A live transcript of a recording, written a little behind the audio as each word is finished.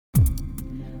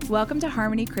Welcome to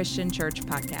Harmony Christian Church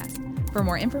Podcast. For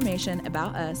more information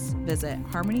about us, visit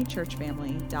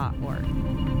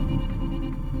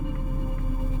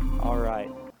harmonychurchfamily.org. All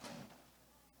right.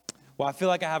 Well, I feel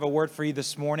like I have a word for you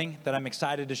this morning that I'm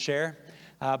excited to share.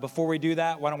 Before we do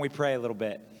that, why don't we pray a little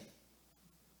bit?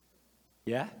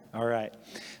 Yeah? All right.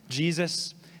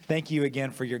 Jesus, thank you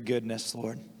again for your goodness,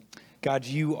 Lord. God,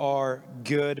 you are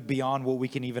good beyond what we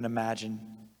can even imagine.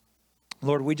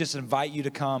 Lord, we just invite you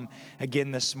to come again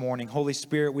this morning. Holy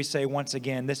Spirit, we say once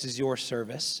again, this is your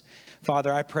service.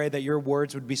 Father, I pray that your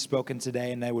words would be spoken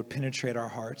today and they would penetrate our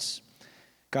hearts.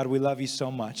 God, we love you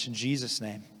so much. In Jesus'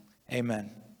 name,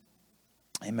 amen.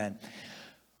 Amen.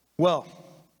 Well,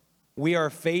 we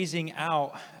are phasing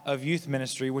out of youth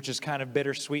ministry, which is kind of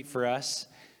bittersweet for us.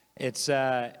 It's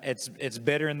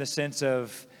bitter in the sense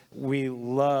of we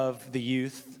love the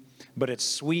youth, but it's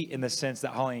sweet in the sense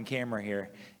that Holly and Cam are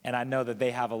here. And I know that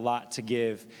they have a lot to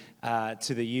give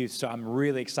to the youth. So I'm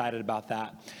really excited about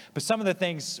that. But some of the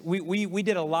things, we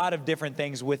did a lot of different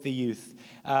things with the youth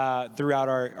throughout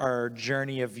our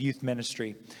journey of youth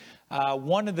ministry.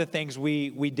 One of the things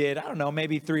we did, I don't know,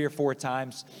 maybe 3 or 4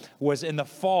 times, was in the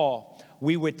fall,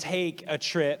 we would take a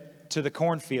trip to the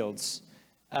cornfields,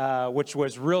 which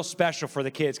was real special for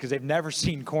the kids because they've never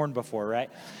seen corn before,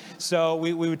 right? So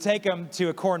we would take them to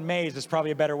a corn maze. Is probably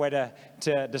a better way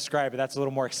to describe it. That's a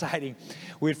little more exciting.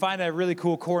 We'd find a really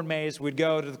cool corn maze. We'd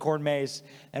go to the corn maze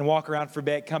and walk around for a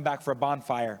bit, come back for a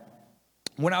bonfire.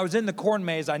 When I was in the corn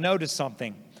maze, I noticed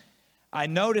something. I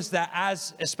noticed that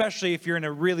especially if you're in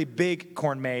a really big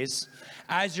corn maze,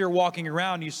 as you're walking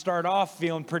around, you start off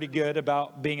feeling pretty good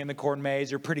about being in the corn maze.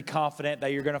 You're pretty confident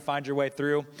that you're going to find your way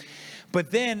through. But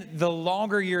then the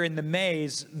longer you're in the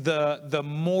maze, the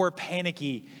more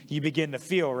panicky you begin to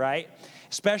feel, right?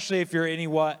 Especially if you're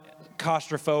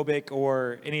claustrophobic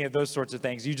or any of those sorts of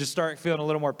things. You just start feeling a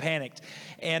little more panicked.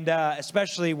 And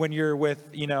especially when you're with,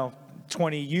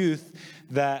 20 youth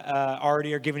that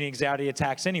already are giving you anxiety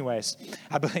attacks anyways.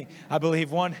 I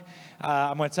believe one,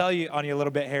 I'm going to tell you on you a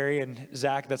little bit, Harry and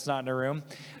Zach, that's not in the room.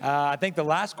 I think the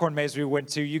last corn maze we went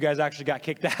to, you guys actually got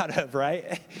kicked out of,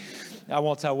 right? I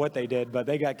won't tell what they did, but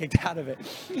they got kicked out of it.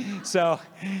 So,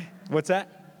 what's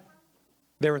that?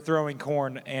 They were throwing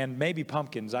corn and maybe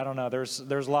pumpkins. I don't know.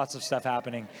 There's lots of stuff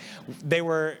happening. They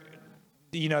were,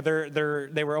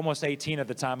 they were almost 18 at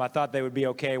the time. I thought they would be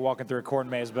okay walking through a corn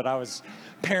maze, but I was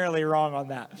apparently wrong on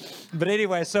that. But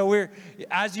anyway, so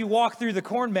as you walk through the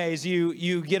corn maze,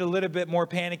 you get a little bit more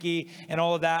panicky and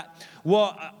all of that.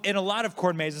 Well, in a lot of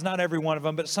corn mazes, not every one of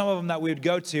them, but some of them that we would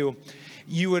go to,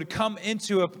 you would come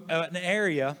into an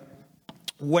area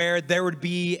where there would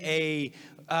be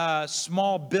a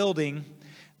small building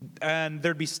and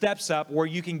there'd be steps up where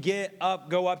you can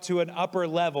go up to an upper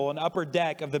level, an upper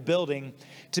deck of the building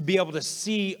to be able to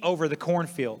see over the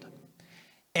cornfield.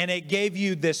 And it gave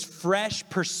you this fresh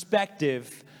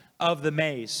perspective of the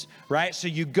maze, right? So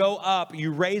you go up,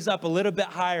 you raise up a little bit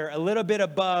higher, a little bit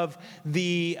above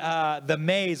the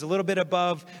maze, a little bit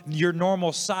above your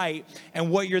normal sight.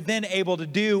 And what you're then able to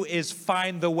do is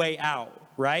find the way out.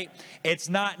 Right? It's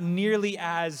not nearly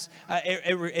as,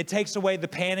 it takes away the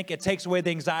panic, it takes away the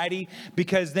anxiety,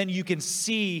 because then you can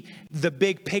see the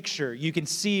big picture. You can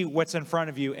see what's in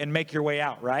front of you and make your way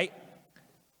out, right?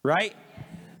 Right?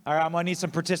 All right, I'm going to need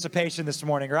some participation this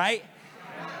morning, right?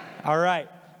 All right.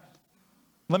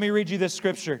 Let me read you this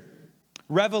scripture.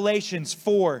 Revelations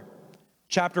 4.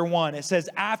 Chapter 1, it says,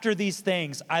 "After these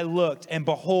things I looked, and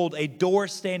behold, a door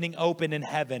standing open in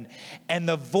heaven. And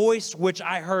the voice which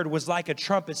I heard was like a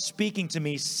trumpet speaking to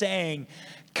me, saying,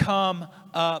 'Come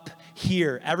up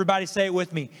here.'" Everybody say it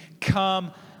with me.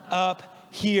 Come up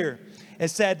here. It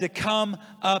said to come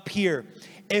up here.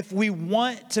 If we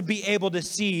want to be able to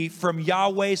see from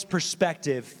Yahweh's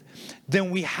perspective,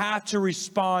 then we have to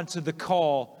respond to the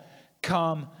call,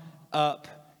 "Come up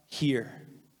here."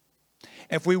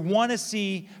 If we want to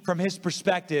see from his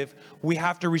perspective, we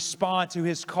have to respond to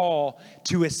his call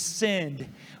to ascend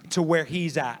to where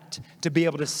he's at, to be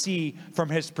able to see from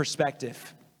his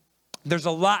perspective. There's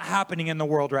a lot happening in the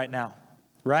world right now,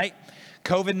 right?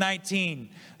 COVID-19,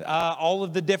 all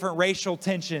of the different racial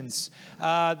tensions,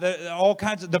 all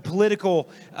kinds of the political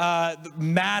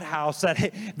madhouse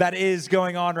that is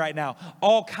going on right now.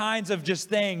 All kinds of just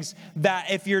things that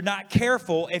if you're not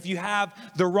careful, if you have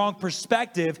the wrong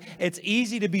perspective, it's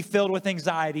easy to be filled with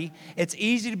anxiety. It's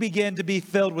easy to begin to be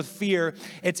filled with fear.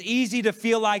 It's easy to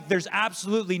feel like there's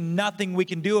absolutely nothing we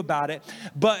can do about it.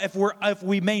 But if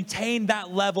we maintain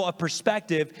that level of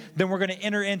perspective, then we're going to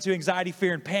enter into anxiety,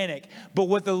 fear, and panic. But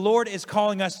what the Lord is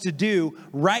calling us to do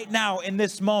right now in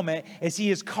this moment is he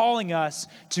is calling us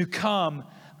to come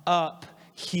up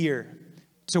here.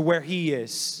 to where he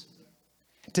is,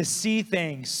 to see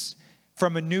things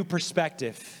from a new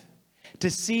perspective, to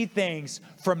see things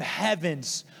from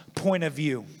heaven's point of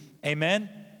view. Amen?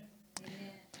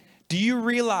 Do you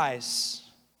realize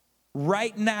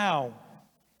right now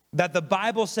that the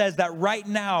Bible says that right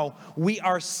now we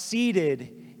are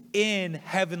seated in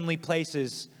heavenly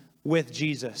places with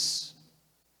Jesus?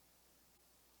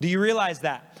 Do you realize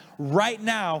that? Right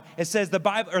now, it says the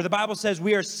Bible says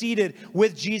we are seated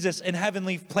with Jesus in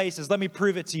heavenly places. Let me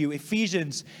prove it to you.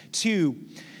 Ephesians 2,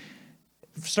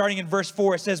 starting in verse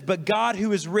 4, it says, "But God,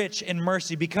 who is rich in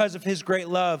mercy, because of his great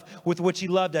love with which he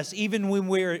loved us, even when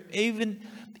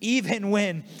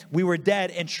we were dead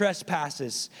in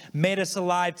trespasses, made us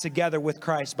alive together with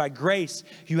Christ. By grace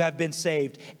you have been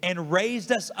saved, and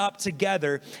raised us up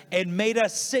together, and made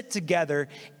us sit together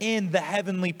in the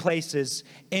heavenly places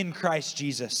in Christ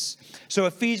Jesus." So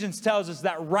Ephesians tells us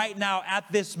that right now,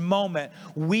 at this moment,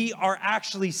 we are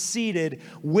actually seated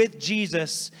with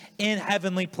Jesus in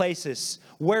heavenly places.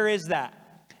 Where is that?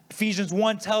 Ephesians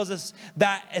 1 tells us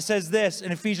that. It says this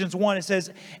in Ephesians 1, it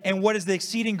says, "And what is the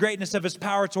exceeding greatness of his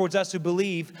power towards us who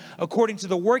believe, according to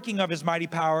the working of his mighty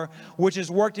power, which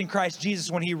is worked in Christ Jesus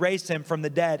when he raised him from the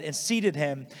dead and seated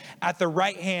him at the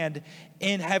right hand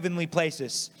in heavenly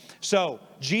places." So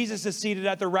Jesus is seated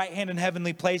at the right hand in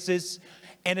heavenly places.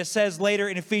 And it says later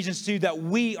in Ephesians 2 that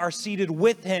we are seated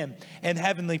with him in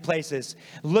heavenly places.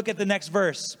 Look at the next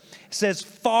verse. It says,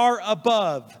 "Far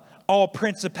above all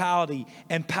principality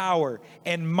and power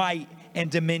and might and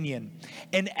dominion,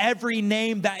 and every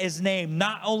name that is named,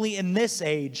 not only in this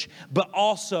age, but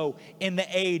also in the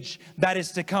age that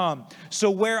is to come." So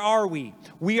where are we?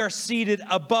 We are seated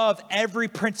above every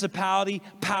principality,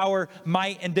 power,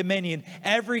 might, and dominion.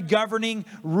 Every governing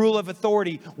rule of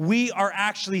authority. We are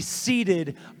actually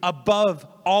seated above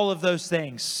all of those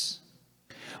things,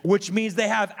 which means they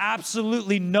have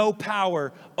absolutely no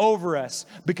power over us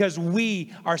because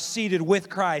we are seated with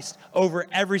Christ over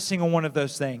every single one of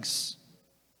those things.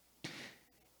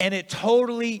 And it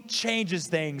totally changes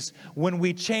things when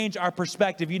we change our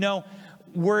perspective. You know,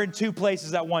 we're in two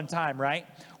places at one time, right?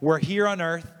 We're here on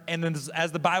earth, and then,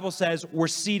 as the Bible says, we're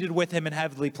seated with him in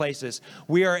heavenly places.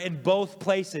 We are in both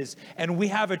places, and we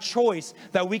have a choice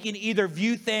that we can either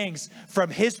view things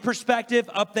from his perspective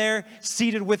up there,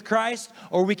 seated with Christ,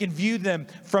 or we can view them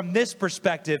from this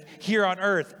perspective here on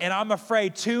earth. And I'm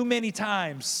afraid too many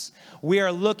times we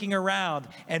are looking around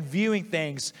and viewing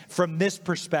things from this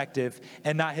perspective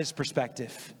and not his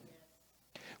perspective.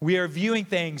 We are viewing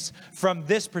things from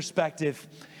this perspective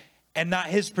and not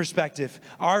his perspective.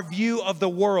 Our view of the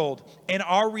world and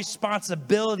our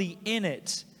responsibility in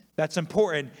it, that's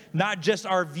important. Not just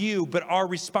our view, but our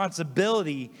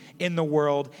responsibility in the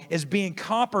world is being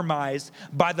compromised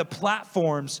by the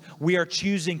platforms we are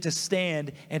choosing to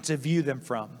stand and to view them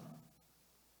from.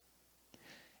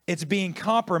 It's being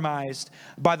compromised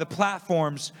by the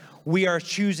platforms we are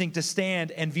choosing to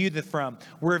stand and view them from.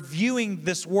 We're viewing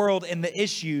this world and the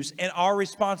issues and our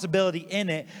responsibility in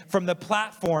it from the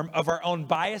platform of our own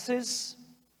biases,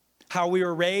 how we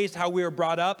were raised, how we were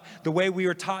brought up, the way we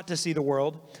were taught to see the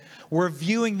world. We're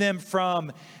viewing them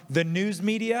from the news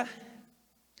media,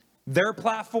 their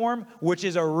platform, which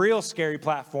is a real scary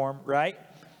platform, right?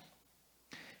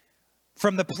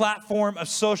 From the platform of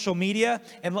social media.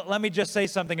 And let me just say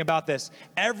something about this.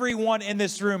 Everyone in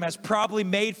this room has probably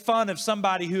made fun of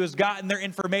somebody who has gotten their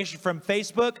information from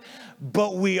Facebook,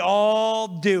 but we all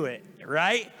do it,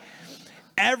 right?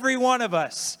 Every one of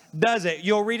us does it.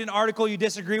 You'll read an article you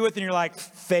disagree with and you're like,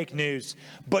 fake news.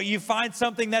 But you find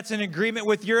something that's in agreement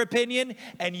with your opinion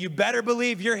and you better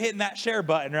believe you're hitting that share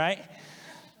button, right?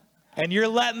 And you're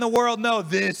letting the world know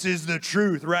this is the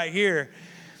truth right here.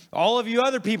 All of you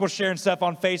other people sharing stuff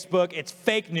on Facebook, it's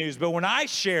fake news. But when I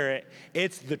share it,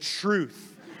 it's the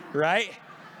truth, right?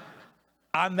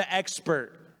 I'm the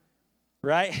expert,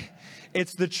 right?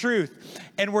 It's the truth.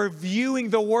 And we're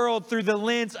viewing the world through the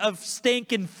lens of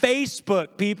stinking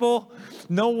Facebook, people.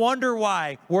 No wonder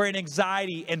why we're in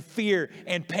anxiety and fear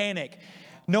and panic.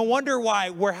 No wonder why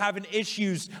we're having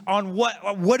issues on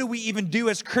what do we even do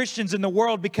as Christians in the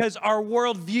world, because our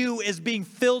worldview is being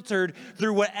filtered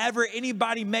through whatever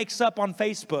anybody makes up on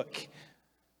Facebook.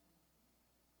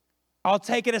 I'll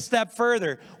take it a step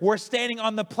further. We're standing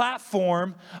on the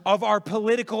platform of our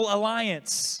political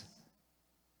alliance.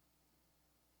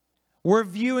 We're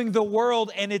viewing the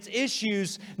world and its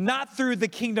issues not through the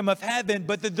kingdom of heaven,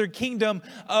 but through the kingdom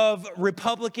of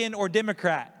Republican or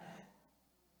Democrat.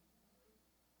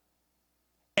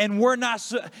 And we're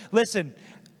not, listen,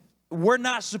 we're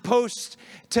not supposed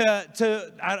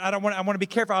to I want to be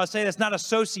careful how I say this, not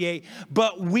associate,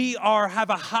 but we have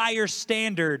a higher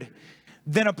standard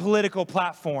than a political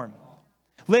platform.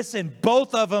 Listen,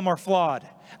 both of them are flawed.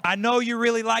 I know you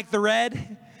really like the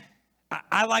red.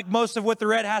 I like most of what the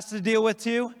red has to deal with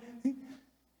too.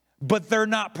 But they're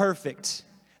not perfect.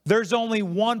 There's only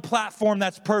one platform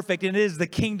that's perfect, and it is the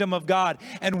kingdom of God.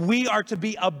 And we are to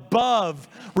be above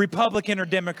Republican or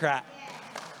Democrat.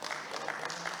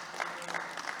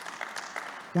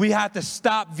 We have to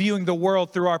stop viewing the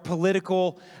world through our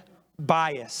political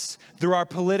bias, through our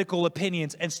political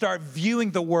opinions, and start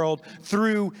viewing the world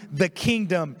through the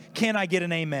kingdom. Can I get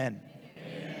an amen?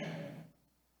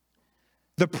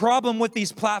 The problem with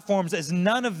these platforms is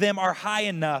none of them are high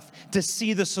enough to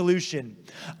see the solution.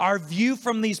 Our view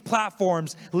from these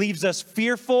platforms leaves us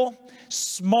fearful,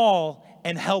 small,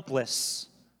 and helpless.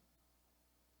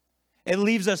 It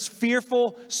leaves us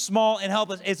fearful, small, and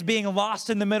helpless. It's being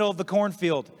lost in the middle of the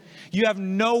cornfield. You have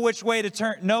no which way to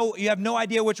turn. You have no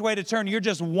idea which way to turn. You're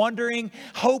just wondering,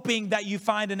 hoping that you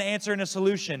find an answer and a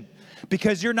solution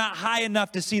because you're not high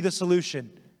enough to see the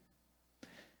solution.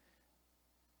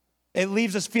 It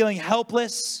leaves us feeling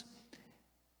helpless,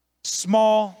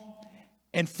 small,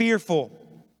 and fearful.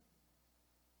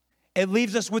 It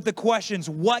leaves us with the questions,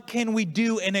 what can we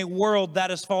do in a world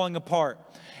that is falling apart?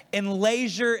 In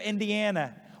Leisure,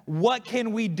 Indiana, what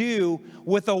can we do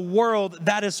with a world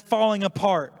that is falling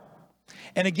apart?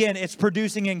 And again, it's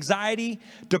producing anxiety,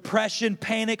 depression,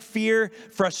 panic, fear,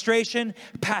 frustration,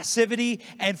 passivity,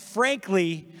 and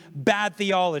frankly, bad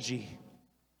theology.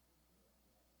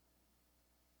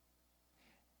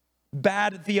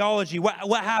 Bad theology.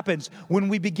 What happens when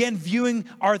we begin viewing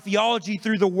our theology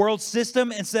through the world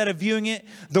system instead of viewing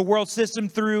the world system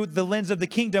through the lens of the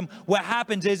kingdom? What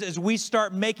happens is we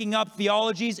start making up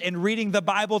theologies and reading the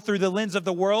Bible through the lens of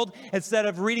the world instead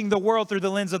of reading the world through the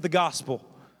lens of the gospel.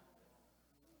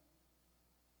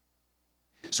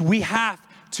 So we have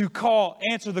to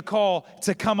answer the call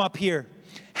to come up here.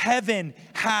 Heaven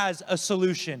has a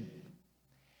solution.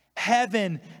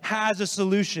 Heaven has a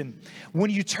solution. When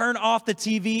you turn off the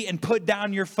TV and put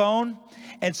down your phone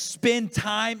and spend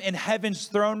time in heaven's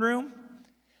throne room,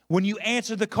 when you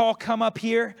answer the call, come up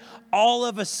here, all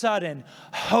of a sudden,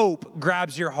 hope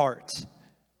grabs your heart.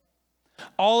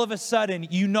 All of a sudden,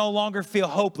 you no longer feel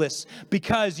hopeless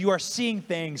because you are seeing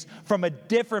things from a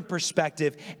different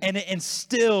perspective, and it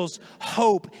instills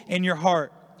hope in your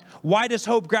heart. Why does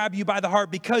hope grab you by the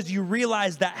heart? Because you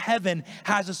realize that heaven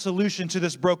has a solution to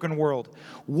this broken world.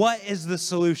 What is the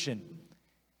solution?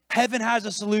 Heaven has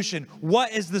a solution.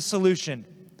 What is the solution?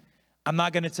 I'm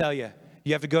not going to tell you.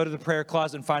 You have to go to the prayer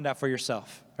closet and find out for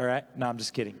yourself. All right? No, I'm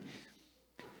just kidding.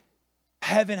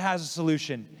 Heaven has a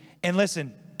solution. And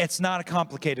listen, it's not a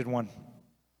complicated one.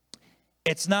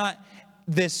 It's not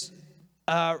this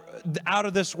out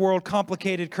of this world,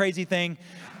 complicated, crazy thing.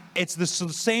 It's the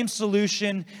same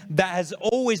solution that has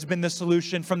always been the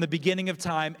solution from the beginning of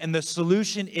time, and the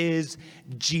solution is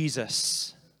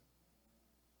Jesus.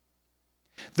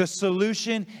 The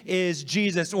solution is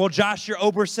Jesus. Well, Josh, you're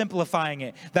oversimplifying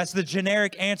it. That's the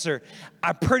generic answer.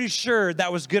 I'm pretty sure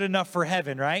that was good enough for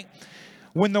heaven, right?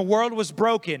 When the world was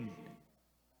broken,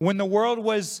 when the world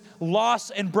was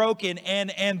lost and broken,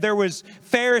 and there was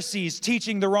Pharisees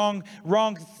teaching the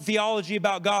wrong theology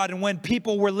about God, and when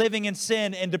people were living in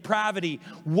sin and depravity,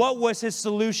 what was his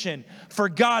solution? For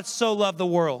God so loved the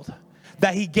world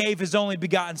that he gave his only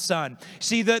begotten son.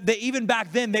 See, even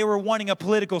back then, they were wanting a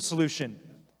political solution.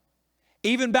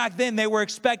 Even back then, they were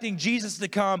expecting Jesus to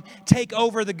come, take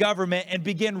over the government, and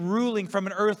begin ruling from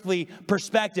an earthly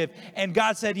perspective. And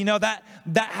God said, you know, that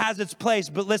has its place.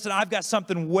 But listen, I've got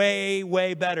something way,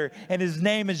 way better. And his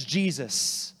name is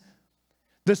Jesus.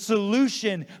 The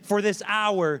solution for this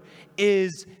hour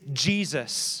is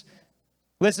Jesus.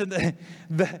 Listen,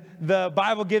 the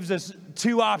Bible gives us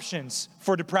two options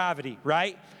for depravity,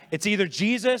 right? It's either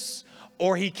Jesus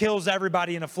or he kills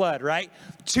everybody in a flood, right?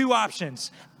 Two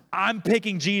options. I'm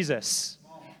picking Jesus.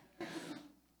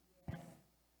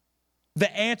 The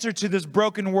answer to this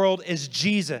broken world is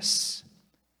Jesus.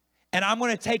 And I'm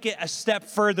going to take it a step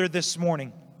further this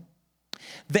morning.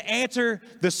 The answer,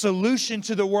 the solution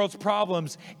to the world's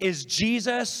problems is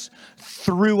Jesus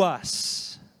through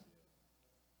us.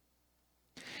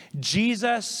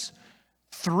 Jesus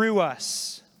through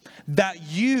us. That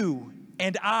you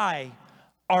and I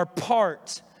are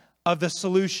part of the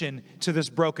solution to this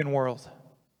broken world.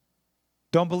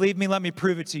 Don't believe me? Let me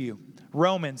prove it to you.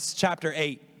 Romans chapter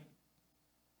 8.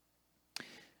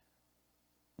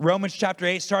 Romans chapter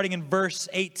 8, starting in verse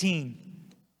 18.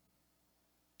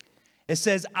 It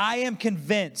says, I am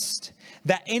convinced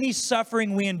that any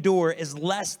suffering we endure is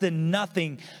less than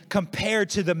nothing compared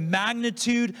to the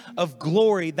magnitude of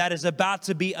glory that is about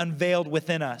to be unveiled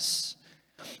within us.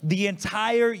 The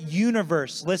entire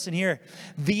universe, listen here,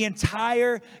 the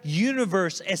entire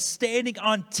universe is standing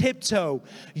on tiptoe,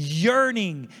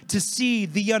 yearning to see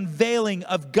the unveiling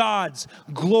of God's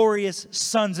glorious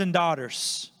sons and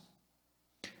daughters.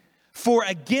 For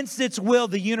against its will,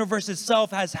 the universe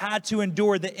itself has had to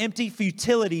endure the empty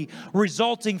futility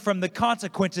resulting from the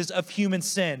consequences of human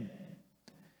sin.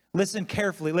 Listen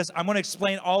carefully. Listen, I'm going to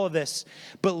explain all of this,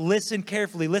 but listen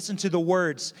carefully. Listen to the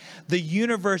words. The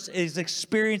universe is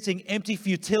experiencing empty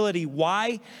futility.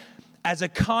 Why? As a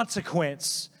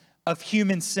consequence of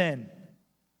human sin.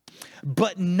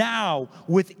 But now,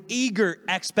 with eager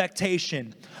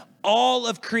expectation, all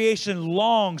of creation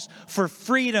longs for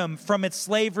freedom from its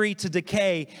slavery to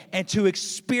decay and to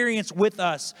experience with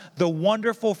us the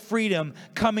wonderful freedom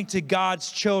coming to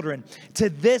God's children. To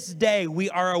this day,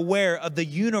 we are aware of the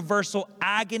universal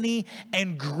agony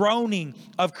and groaning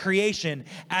of creation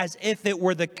as if it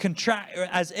were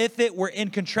in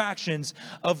contractions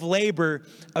of labor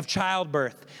of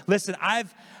childbirth. Listen,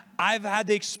 I've had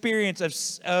the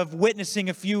experience of witnessing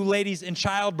a few ladies in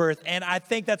childbirth, and I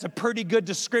think that's a pretty good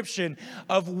description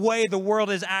of the way the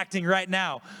world is acting right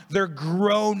now. They're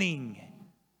groaning.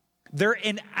 They're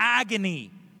in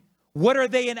agony. What are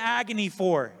they in agony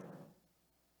for?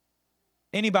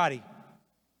 Anybody?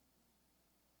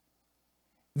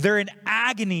 They're in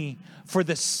agony for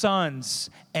the sons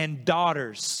and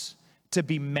daughters to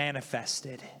be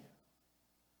manifested.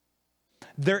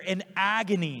 They're in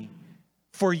agony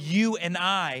for you and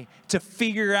I to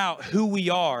figure out who we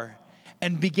are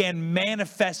and begin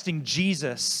manifesting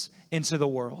Jesus into the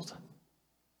world.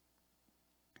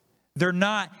 They're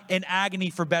not in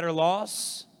agony for better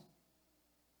laws.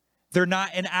 They're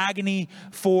not in agony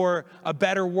for a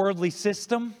better worldly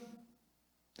system.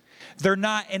 They're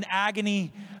not in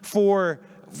agony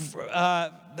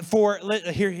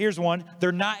here's one.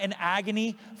 They're not in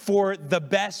agony for the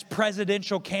best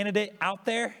presidential candidate out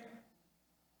there.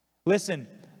 Listen,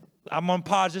 I'm going to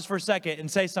pause just for a second and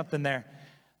say something there.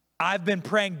 I've been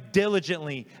praying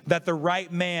diligently that the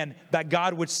right man that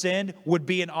God would send would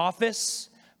be in office,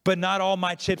 but not all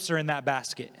my chips are in that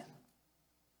basket.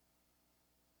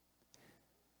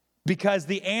 Because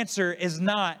the answer is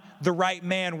not the right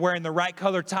man wearing the right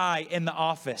color tie in the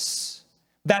office.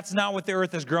 That's not what the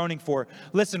earth is groaning for.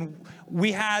 Listen,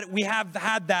 we have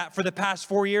had that for the past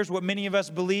 4 years, what many of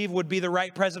us believe would be the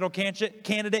right presidential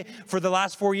candidate for the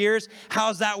last 4 years.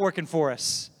 How's that working for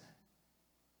us?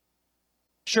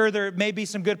 Sure, there may be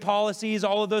some good policies,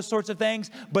 all of those sorts of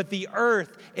things, but the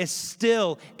earth is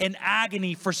still in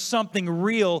agony for something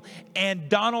real, and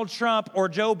Donald Trump or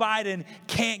Joe Biden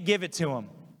can't give it to them.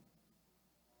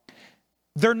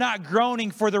 They're not groaning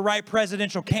for the right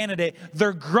presidential candidate.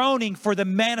 They're groaning for the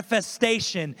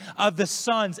manifestation of the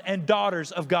sons and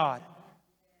daughters of God.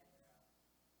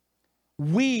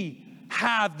 We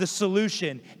have the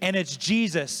solution, and it's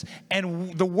Jesus.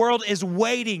 And the world is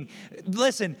waiting.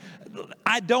 Listen,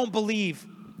 I don't believe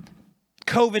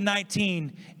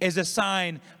COVID-19 is a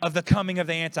sign of the coming of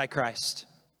the Antichrist.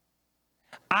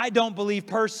 I don't believe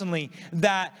personally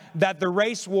that the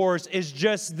race wars is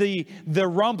just the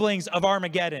rumblings of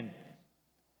Armageddon.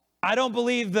 I don't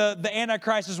believe the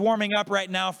Antichrist is warming up right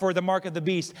now for the mark of the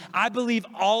beast. I believe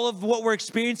all of what we're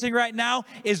experiencing right now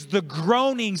is the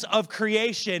groanings of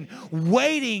creation,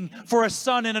 waiting for a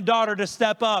son and a daughter to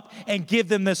step up and give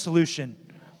them the solution.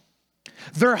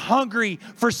 They're hungry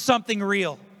for something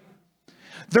real.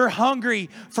 They're hungry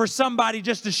for somebody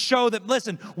just to show that,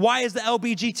 listen, why is the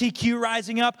LGBTQ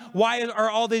rising up? Why are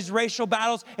all these racial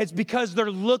battles? It's because they're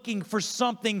looking for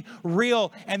something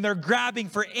real, and they're grabbing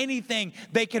for anything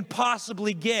they can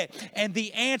possibly get. And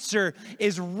the answer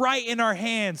is right in our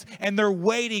hands, and they're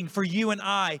waiting for you and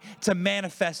I to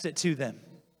manifest it to them.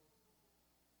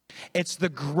 It's the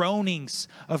groanings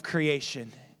of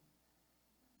creation.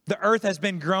 The earth has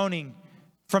been groaning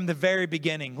from the very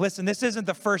beginning. Listen, this isn't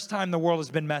the first time the world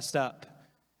has been messed up.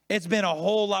 It's been a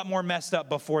whole lot more messed up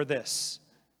before this.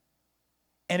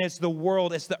 And it's the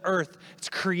world, it's the earth, it's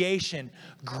creation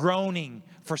groaning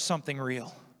for something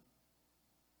real.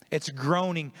 It's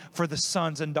groaning for the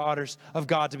sons and daughters of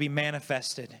God to be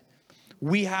manifested.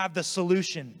 We have the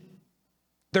solution.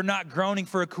 They're not groaning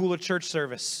for a cooler church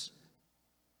service.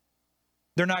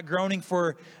 They're not groaning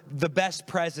for the best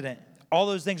president. All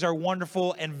those things are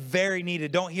wonderful and very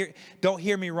needed. Don't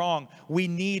hear me wrong. We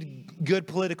need good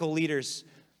political leaders.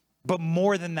 But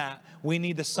more than that, we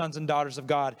need the sons and daughters of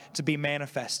God to be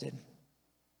manifested.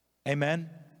 Amen?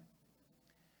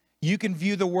 You can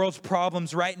view the world's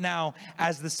problems right now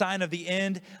as the sign of the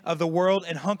end of the world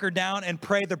and hunker down and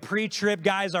pray the pre-trib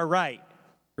guys are right?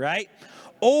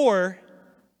 Or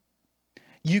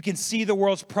You can see the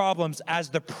world's problems as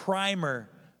the primer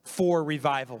for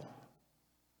revival.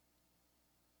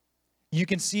 You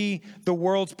can see the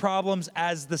world's problems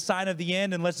as the sign of the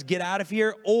end and let's get out of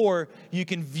here, or you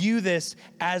can view this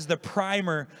as the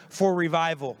primer for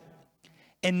revival.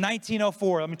 In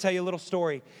 1904, let me tell you a little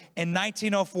story. In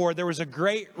 1904, there was a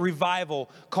great revival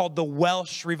called the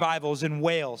Welsh Revivals in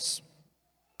Wales.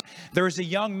 There was a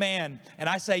young man, and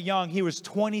I say young, he was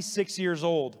 26 years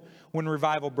old when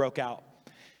revival broke out.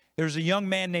 There was a young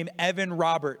man named Evan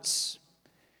Roberts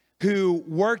who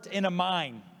worked in a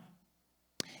mine.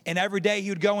 And every day he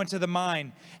would go into the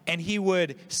mine and he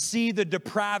would see the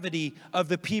depravity of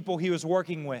the people he was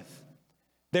working with.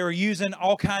 They were using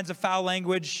all kinds of foul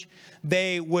language.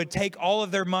 They would take all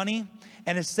of their money,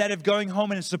 and instead of going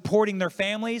home and supporting their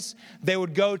families, they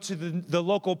would go to the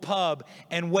local pub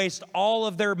and waste all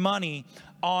of their money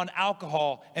on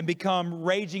alcohol and become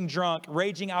raging drunk,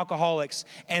 raging alcoholics,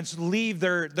 and leave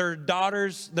their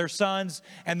daughters, their sons,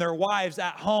 and their wives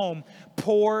at home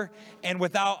poor and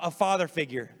without a father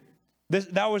figure.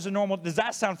 That was a normal. Does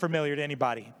that sound familiar to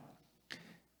anybody?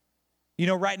 You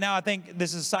know, right now, I think,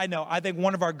 this is a side note, I think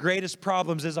one of our greatest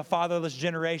problems is a fatherless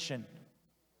generation.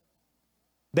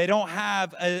 They don't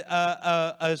have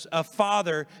a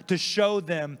father to show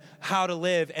them how to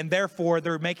live, and therefore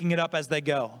they're making it up as they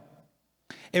go.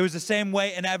 It was the same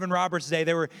way in Evan Roberts' day.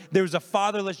 There was a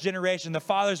fatherless generation. The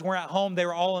fathers weren't at home. They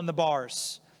were all in the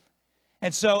bars.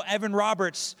 And so Evan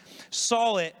Roberts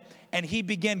saw it, and he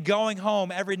began going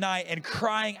home every night and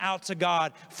crying out to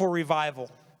God for revival.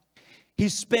 He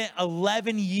spent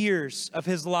 11 years of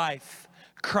his life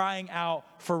crying out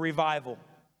for revival.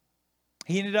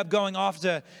 He ended up going off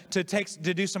to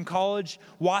do some college.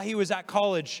 While he was at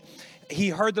college, he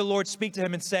heard the Lord speak to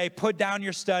him and say, put down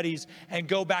your studies and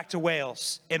go back to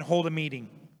Wales and hold a meeting.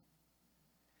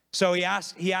 So he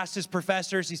asked his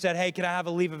professors, he said, hey, can I have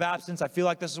a leave of absence? I feel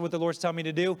like this is what the Lord's telling me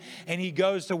to do. And he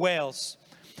goes to Wales.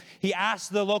 He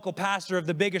asked the local pastor of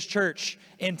the biggest church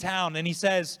in town, and he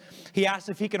asked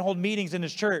if he can hold meetings in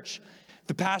his church.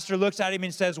 The pastor looks at him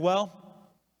and says, well,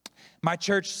 my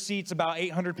church seats about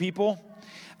 800 people.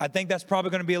 I think that's probably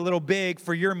going to be a little big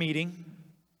for your meeting.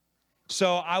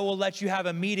 So I will let you have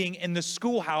a meeting in the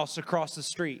schoolhouse across the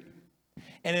street.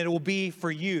 And it will be for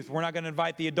youth. We're not going to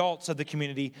invite the adults of the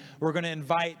community. We're going to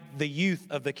invite the youth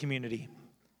of the community.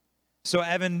 So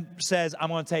Evan says, I'm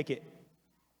going to take it.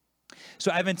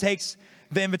 So Evan takes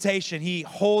the invitation. He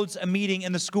holds a meeting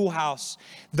in the schoolhouse.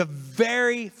 The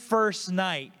very first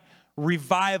night,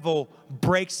 revival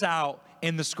breaks out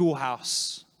in the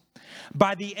schoolhouse.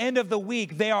 By the end of the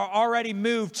week, they are already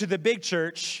moved to the big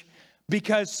church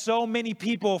because so many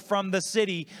people from the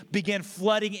city began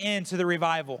flooding into the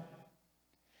revival.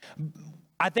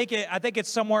 I think it's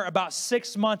somewhere about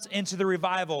 6 months into the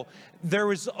revival, there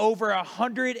was over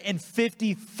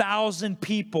 150,000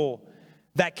 people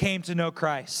that came to know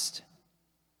Christ.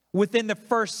 Within the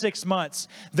first 6 months,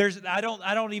 I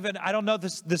don't know,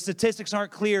 the statistics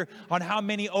aren't clear on how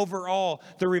many overall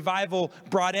the revival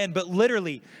brought in, but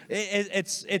literally,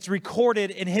 it's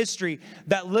recorded in history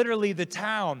that literally the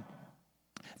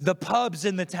pubs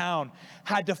in the town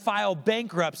had to file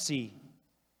bankruptcy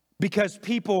because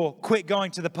people quit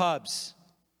going to the pubs.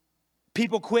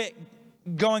 People quit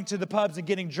going to the pubs and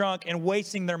getting drunk and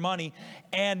wasting their money,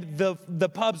 and the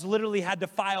pubs literally had to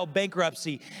file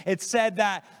bankruptcy. It said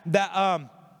that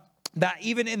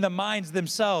even in the mines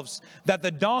themselves, that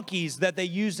the donkeys that they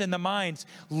used in the mines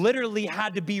literally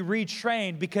had to be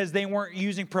retrained because they weren't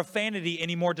using profanity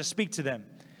anymore to speak to them.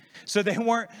 So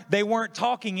they weren't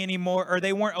talking anymore, or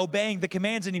they weren't obeying the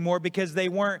commands anymore because they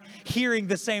weren't hearing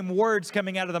the same words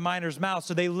coming out of the miner's mouth.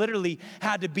 So they literally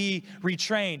had to be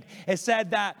retrained. It said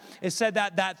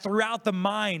that throughout the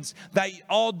mines, that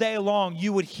all day long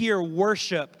you would hear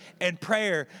worship and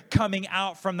prayer coming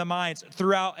out from the mines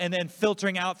throughout and then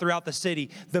filtering out throughout the city.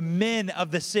 The men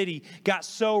of the city got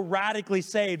so radically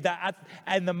saved that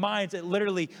in the mines it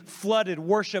literally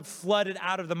worship flooded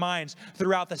out of the mines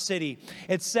throughout the city.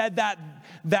 It said that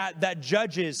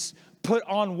judges put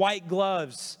on white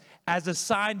gloves as a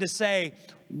sign to say,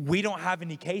 we don't have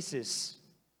any cases.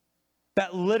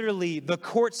 That literally the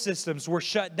court systems were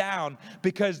shut down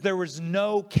because there was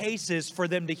no cases for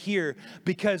them to hear,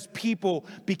 because people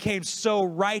became so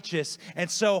righteous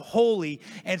and so holy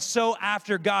and so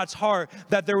after God's heart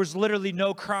that there was literally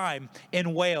no crime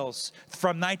in Wales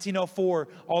from 1904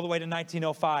 all the way to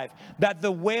 1905. That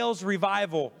the Wales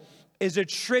revival is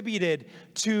attributed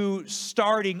to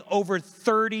starting over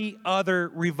 30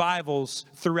 other revivals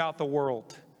throughout the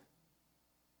world.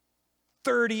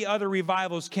 30 other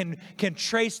revivals can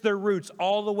trace their roots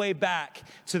all the way back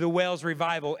to the Wales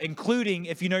revival, including,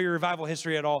 if you know your revival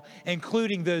history at all,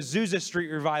 including the Azusa Street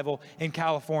revival in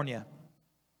California.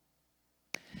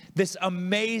 This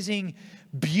amazing,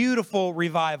 beautiful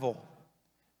revival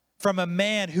from a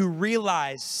man who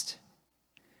realized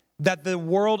that the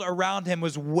world around him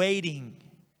was waiting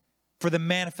for the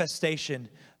manifestation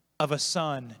of a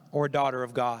son or a daughter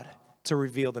of God to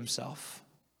reveal themselves.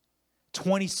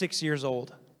 26 years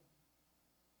old.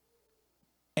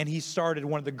 And he started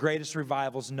one of the greatest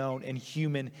revivals known in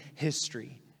human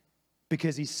history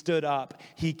because he stood up.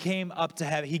 He came up to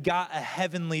heaven. He got a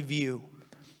heavenly view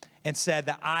and said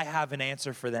that I have an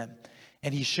answer for them.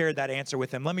 And he shared that answer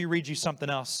with them. Let me read you something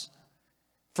else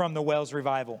from the Wales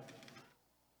revival.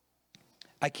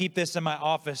 I keep this in my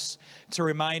office to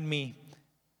remind me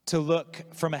to look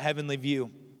from a heavenly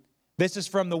view. This is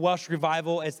from the Welsh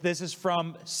revival. This is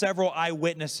from several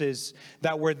eyewitnesses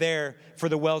that were there for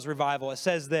the Wales revival. It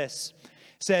says this.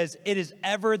 It says, "It is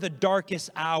ever the darkest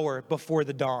hour before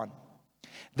the dawn.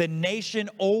 The nation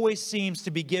always seems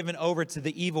to be given over to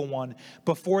the evil one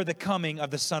before the coming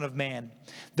of the Son of Man.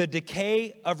 The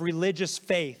decay of religious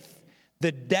faith,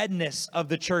 the deadness of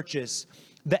the churches,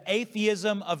 the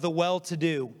atheism of the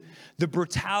well-to-do, the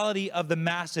brutality of the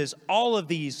masses, all of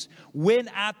these, when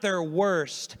at their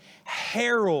worst,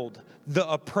 herald the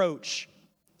approach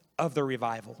of the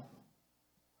revival.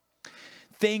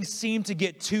 Things seem to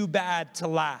get too bad to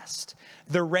last.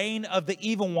 The reign of the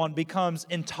evil one becomes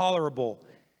intolerable.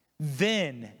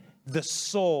 Then the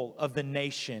soul of the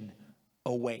nation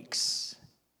awakes."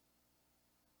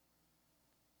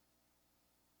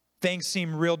 Things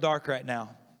seem real dark right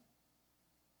now.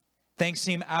 Things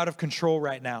seem out of control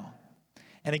right now.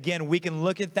 And again, we can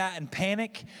look at that and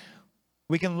panic.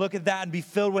 We can look at that and be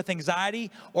filled with anxiety,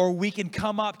 or we can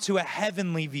come up to a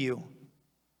heavenly view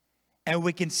and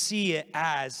we can see it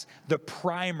as the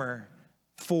primer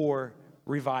for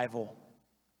revival.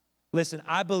 Listen,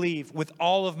 I believe with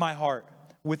all of my heart,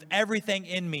 with everything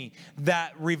in me,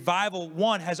 that revival,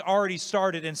 one, has already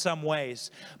started in some ways.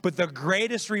 But the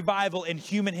greatest revival in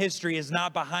human history is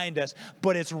not behind us,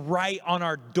 but it's right on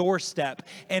our doorstep.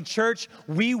 And church,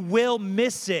 we will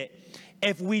miss it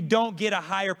if we don't get a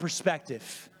higher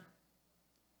perspective.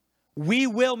 We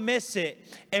will miss it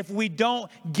if we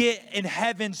don't get in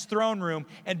heaven's throne room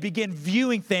and begin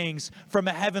viewing things from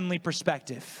a heavenly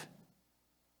perspective.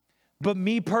 But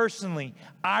me personally,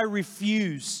 I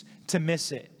refuse to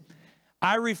miss it.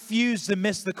 I refuse to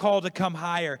miss the call to come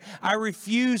higher. I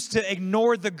refuse to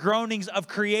ignore the groanings of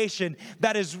creation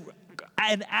that is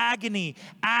an agony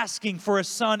asking for a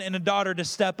son and a daughter to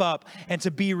step up and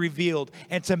to be revealed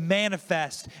and to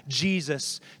manifest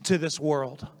Jesus to this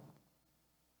world.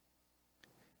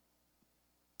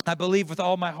 I believe with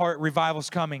all my heart revival's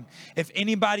coming. If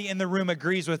anybody in the room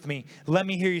agrees with me, let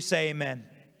me hear you say amen.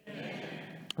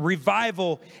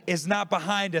 Revival is not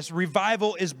behind us.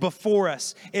 Revival is before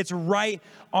us. It's right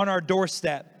on our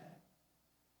doorstep.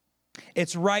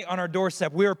 It's right on our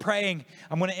doorstep. We were praying.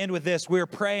 I'm going to end with this. We were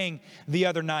praying the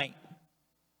other night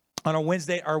on our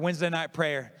Wednesday night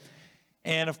prayer.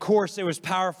 And of course, it was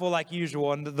powerful like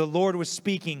usual. And the Lord was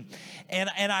speaking. And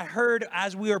I heard,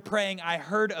 as we were praying, I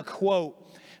heard a quote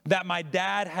that my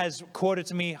dad has quoted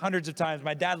to me hundreds of times.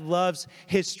 My dad loves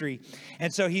history.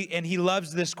 And so he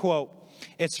loves this quote.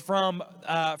 It's from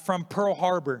Pearl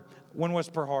Harbor. When was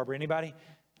Pearl Harbor? Anybody?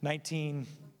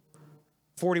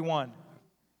 1941.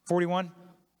 41?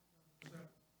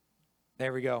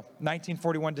 There we go.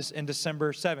 1941 in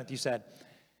December 7th, you said.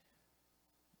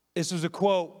 This was a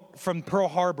quote from Pearl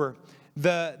Harbor.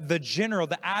 The general,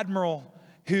 the admiral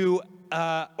who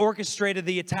orchestrated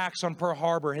the attacks on Pearl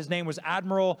Harbor, his name was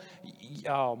Admiral,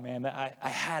 oh man, I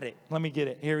had it. Let me get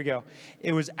it. Here we go.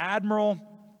 It was Admiral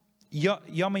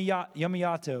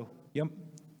Yamamoto.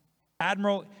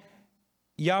 Admiral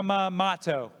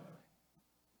Yamamoto.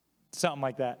 Something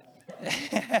like that.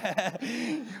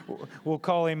 We'll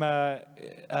call him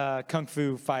a kung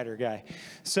fu fighter guy.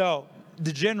 So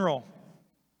the general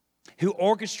who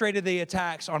orchestrated the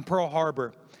attacks on Pearl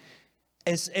Harbor,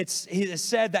 he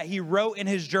said that he wrote in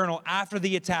his journal after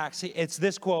the attacks. It's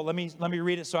this quote. Let me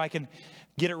read it so I can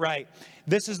get it right.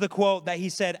 This is the quote that he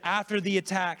said after the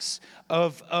attacks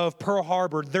of Pearl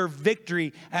Harbor, their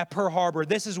victory at Pearl Harbor.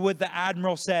 This is what the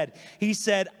admiral said. He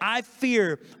said, "I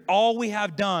fear all we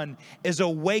have done is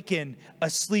awaken a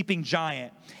sleeping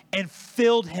giant and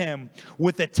filled him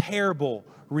with a terrible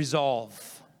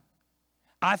resolve."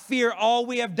 I fear all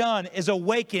we have done is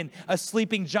awaken a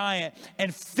sleeping giant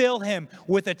and fill him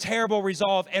with a terrible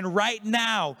resolve. And right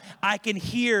now, I can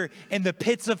hear in the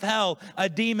pits of hell a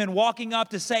demon walking up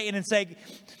to Satan and saying,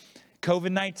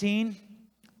 COVID-19,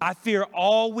 I fear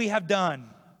all we have done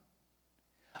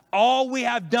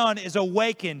is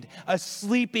awakened a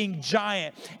sleeping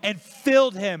giant and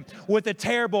filled him with a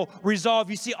terrible resolve.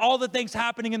 You see, all the things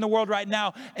happening in the world right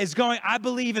now I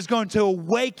believe is going to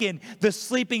awaken the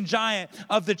sleeping giant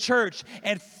of the church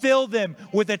and fill them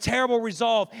with a terrible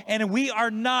resolve. And we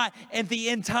are not at the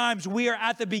end times. We are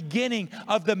at the beginning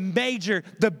of the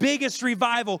biggest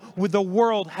revival the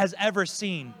world has ever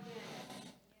seen.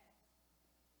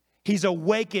 He's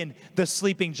awakened the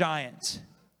sleeping giant.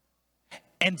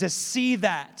 And to see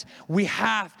that, we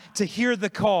have to hear the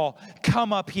call,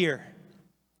 come up here.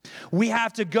 We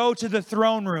have to go to the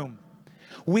throne room.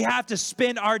 We have to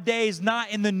spend our days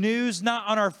not in the news, not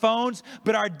on our phones,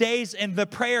 but our days in the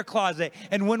prayer closet.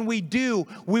 And when we do,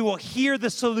 we will hear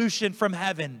the solution from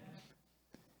heaven.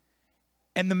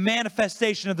 And the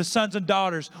manifestation of the sons and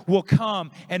daughters will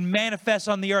come and manifest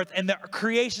on the earth. And the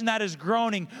creation that is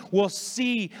groaning will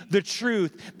see the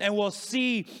truth and will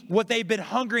see what they've been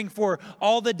hungering for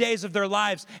all the days of their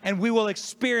lives. And we will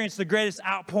experience the greatest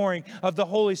outpouring of the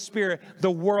Holy Spirit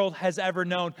the world has ever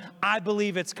known. I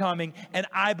believe it's coming, and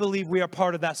I believe we are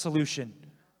part of that solution.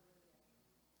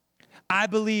 I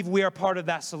believe we are part of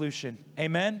that solution.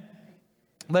 Amen?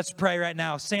 Let's pray right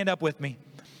now. Stand up with me.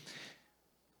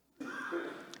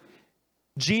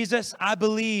 Jesus, I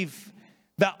believe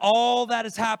that all that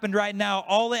has happened right now,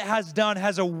 all it has done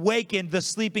has awakened the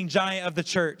sleeping giant of the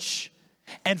church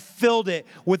and filled it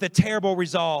with a terrible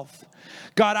resolve.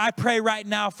 God, I pray right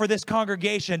now for this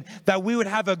congregation that we would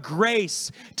have a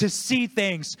grace to see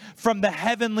things from the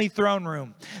heavenly throne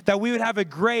room, that we would have a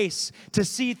grace to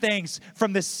see things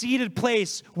from the seated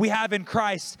place we have in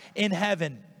Christ in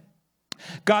heaven.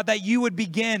 God, that you would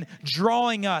begin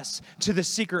drawing us to the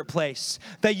secret place,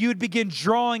 that you would begin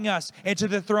drawing us into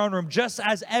the throne room, just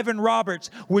as Evan Roberts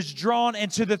was drawn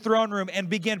into the throne room and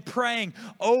began praying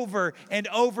over and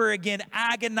over again,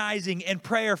 agonizing in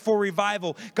prayer for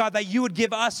revival. God, that you would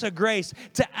give us a grace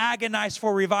to agonize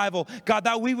for revival. God,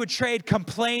 that we would trade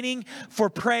complaining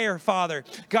for prayer, Father.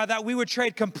 God, that we would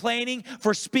trade complaining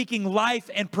for speaking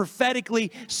life and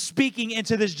prophetically speaking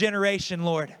into this generation,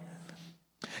 Lord.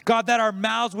 God, that our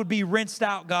mouths would be rinsed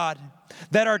out, God.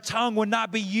 That our tongue would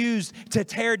not be used to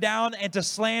tear down and to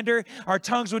slander. Our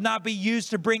tongues would not be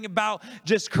used to bring about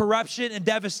just corruption and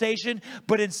devastation,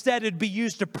 but instead it'd be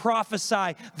used to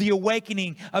prophesy the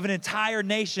awakening of an entire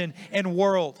nation and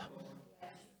world.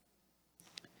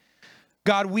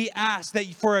 God, we ask that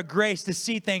for a grace to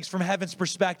see things from heaven's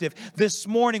perspective. This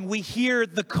morning, we hear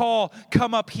the call,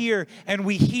 come up here, and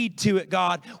we heed to it,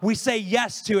 God. We say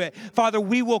yes to it. Father,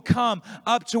 we will come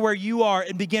up to where you are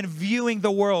and begin viewing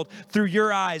the world through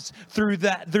your eyes, through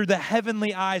the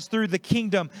heavenly eyes, through the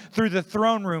kingdom, through the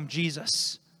throne room,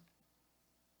 Jesus.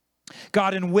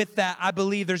 God, and with that, I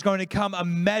believe there's going to come a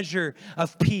measure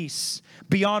of peace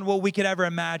beyond what we could ever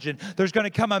imagine. There's going to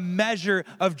come a measure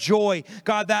of joy.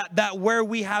 God, that where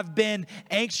we have been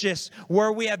anxious,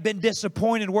 where we have been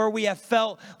disappointed, where we have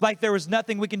felt like there was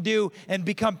nothing we can do and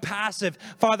become passive,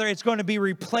 Father, it's going to be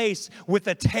replaced with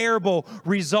a terrible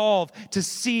resolve to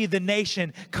see the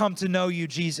nation come to know you,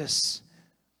 Jesus.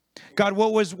 God,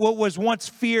 what was once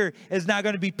fear is now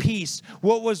going to be peace.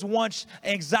 What was once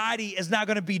anxiety is now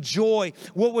going to be joy.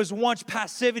 What was once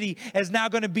passivity is now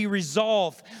going to be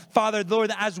resolve. Father,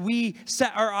 Lord, as we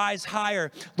set our eyes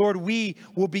higher, Lord, we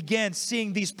will begin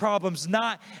seeing these problems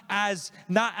not as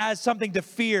something to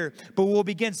fear, but we'll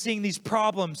begin seeing these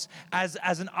problems as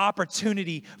an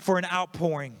opportunity for an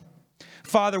outpouring.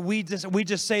 Father, we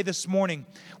just say this morning,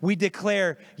 we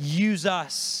declare, use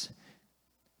us.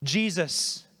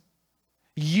 Jesus,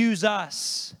 use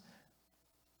us.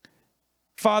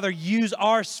 Father, use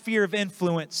our sphere of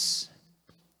influence.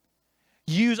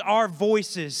 Use our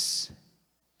voices.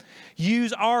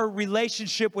 Use our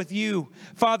relationship with you.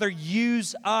 Father,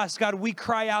 use us. God, we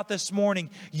cry out this morning,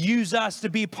 use us to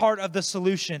be part of the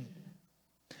solution.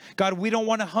 God, we don't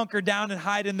want to hunker down and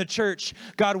hide in the church.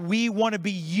 God, we want to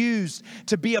be used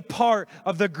to be a part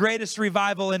of the greatest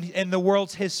revival in the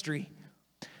world's history.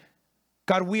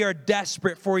 God, we are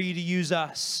desperate for you to use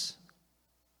us.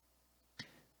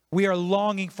 We are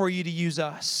longing for you to use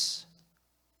us.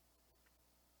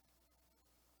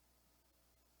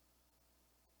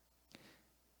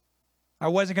 I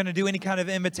wasn't going to do any kind of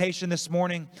invitation this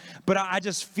morning, but I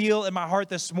just feel in my heart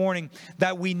this morning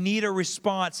that we need a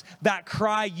response. That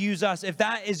cry, use us. If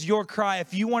that is your cry,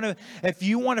 if you want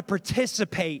to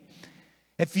participate,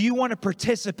 if you want to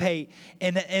participate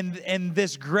in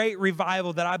this great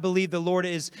revival that I believe the Lord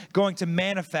is going to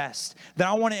manifest, then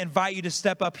I want to invite you to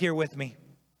step up here with me.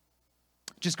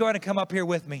 Just go ahead and come up here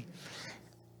with me.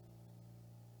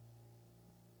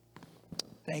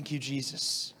 Thank you,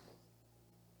 Jesus.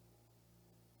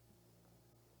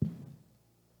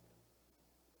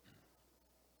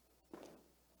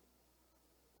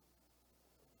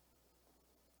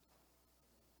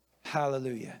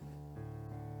 Hallelujah.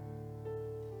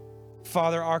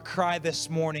 Father, our cry this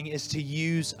morning is to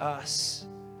use us.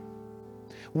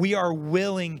 We are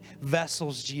willing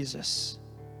vessels, Jesus.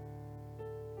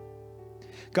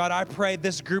 God, I pray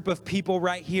this group of people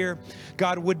right here,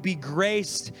 God, would be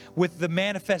graced with the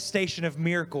manifestation of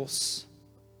miracles.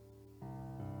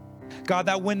 God,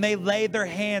 that when they lay their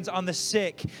hands on the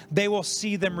sick, they will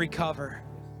see them recover.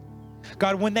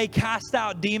 God, when they cast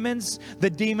out demons, the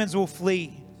demons will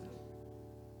flee.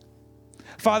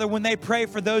 Father, when they pray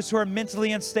for those who are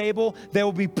mentally unstable, they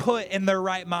will be put in their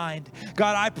right mind.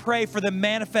 God, I pray for the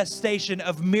manifestation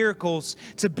of miracles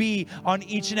to be on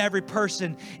each and every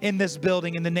person in this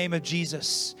building in the name of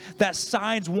Jesus. That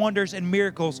signs, wonders, and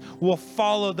miracles will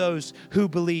follow those who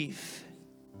believe.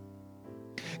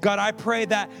 God, I pray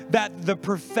that the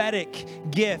prophetic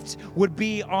gift would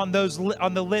be on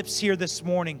the lips here this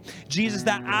morning. Jesus,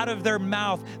 that out of their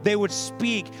mouth, they would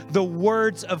speak the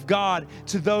words of God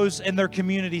to those in their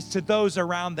communities, to those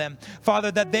around them. Father,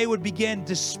 that they would begin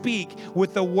to speak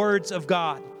with the words of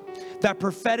God. That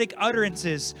prophetic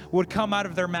utterances would come out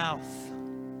of their mouth.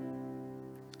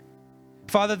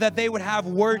 Father, that they would have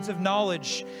words of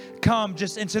knowledge come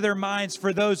just into their minds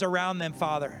for those around them,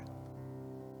 Father.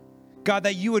 God,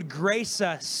 that you would grace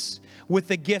us with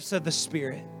the gifts of the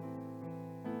Spirit.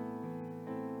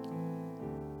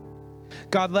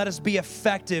 God, let us be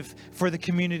effective for the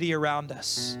community around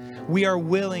us. We are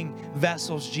willing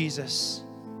vessels, Jesus.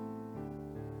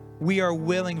 We are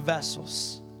willing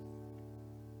vessels.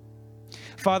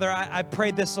 Father, I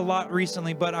prayed this a lot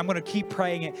recently, but I'm going to keep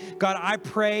praying it. God, I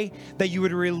pray that you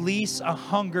would release a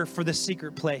hunger for the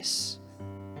secret place.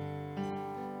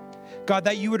 God,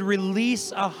 that you would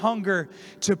release a hunger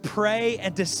to pray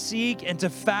and to seek and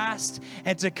to fast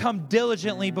and to come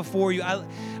diligently before you.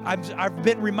 I've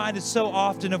been reminded so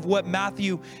often of what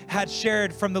Matthew had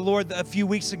shared from the Lord a few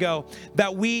weeks ago,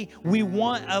 that we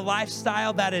want a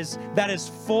lifestyle that is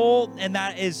full and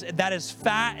that is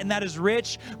fat and that is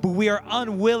rich, but we are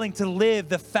unwilling to live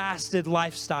the fasted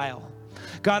lifestyle.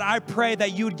 God, I pray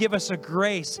that you would give us a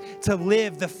grace to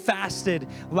live the fasted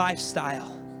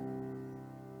lifestyle.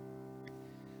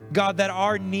 God, that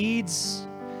our needs,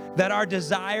 that our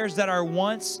desires, that our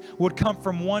wants would come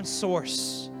from one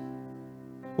source.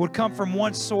 Would come from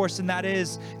one source, and that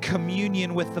is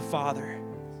communion with the Father.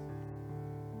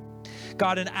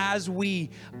 God, and as we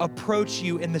approach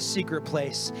you in the secret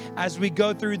place, as we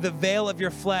go through the veil of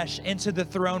your flesh into the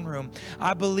throne room,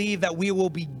 I believe that we will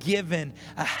be given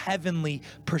a heavenly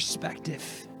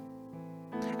perspective.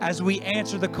 As we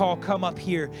answer the call, come up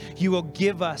here, you will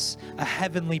give us a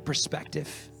heavenly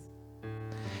perspective.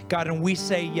 God, and we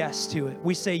say yes to it.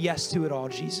 We say yes to it all,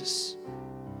 Jesus.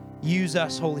 Use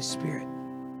us, Holy Spirit.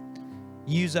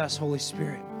 Use us, Holy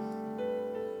Spirit.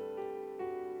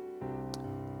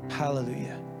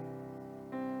 Hallelujah.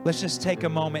 Let's just take a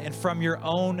moment and from your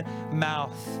own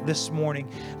mouth this morning,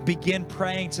 begin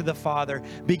praying to the Father.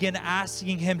 Begin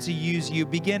asking Him to use you.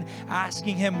 Begin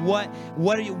asking Him what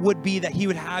it would be that He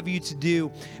would have you to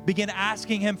do. Begin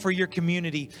asking Him for your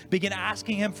community. Begin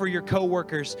asking Him for your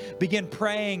coworkers. Begin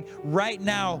praying right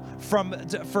now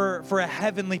for a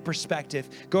heavenly perspective.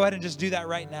 Go ahead and just do that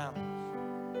right now.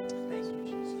 Thank you,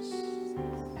 Jesus.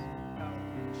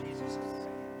 Jesus.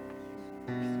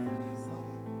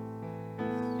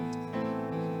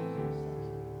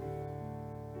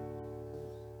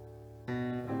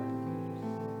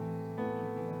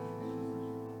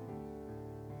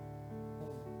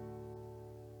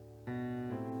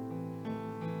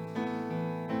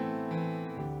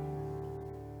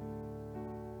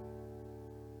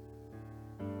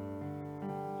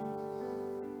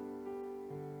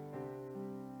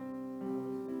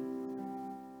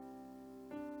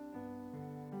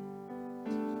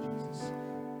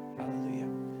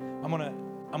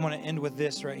 I'm gonna end with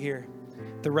this right here.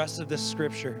 The rest of this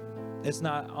scripture, it's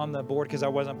not on the board because I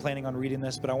wasn't planning on reading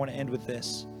this, but I want to end with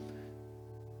this.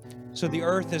 So the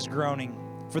earth is groaning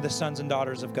for the sons and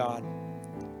daughters of God.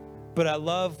 But I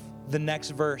love the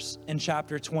next verse in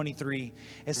chapter 23.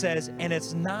 It says, and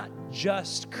it's not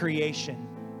just creation.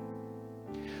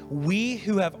 We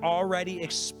who have already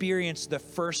experienced the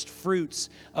first fruits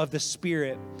of the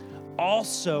Spirit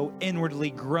also inwardly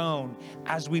groan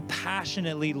as we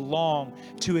passionately long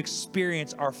to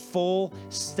experience our full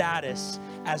status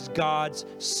as God's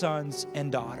sons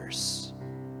and daughters.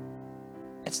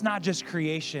 It's not just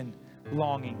creation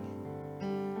longing,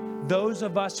 those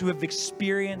of us who have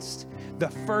experienced the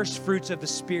first fruits of the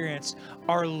Spirit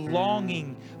are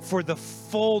longing for the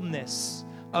fullness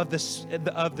of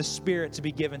the Spirit to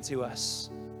be given to us.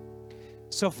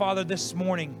 So, Father, this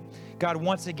morning, God,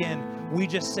 once again, we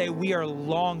just say we are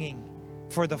longing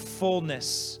for the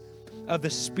fullness of the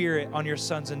Spirit on your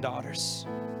sons and daughters.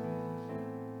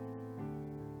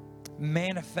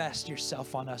 Manifest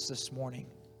yourself on us this morning.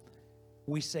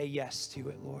 We say yes to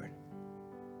it, Lord.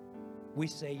 We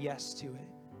say yes to it.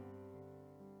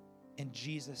 In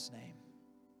Jesus' name,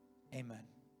 amen.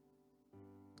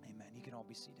 Amen. You can all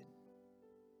be seated.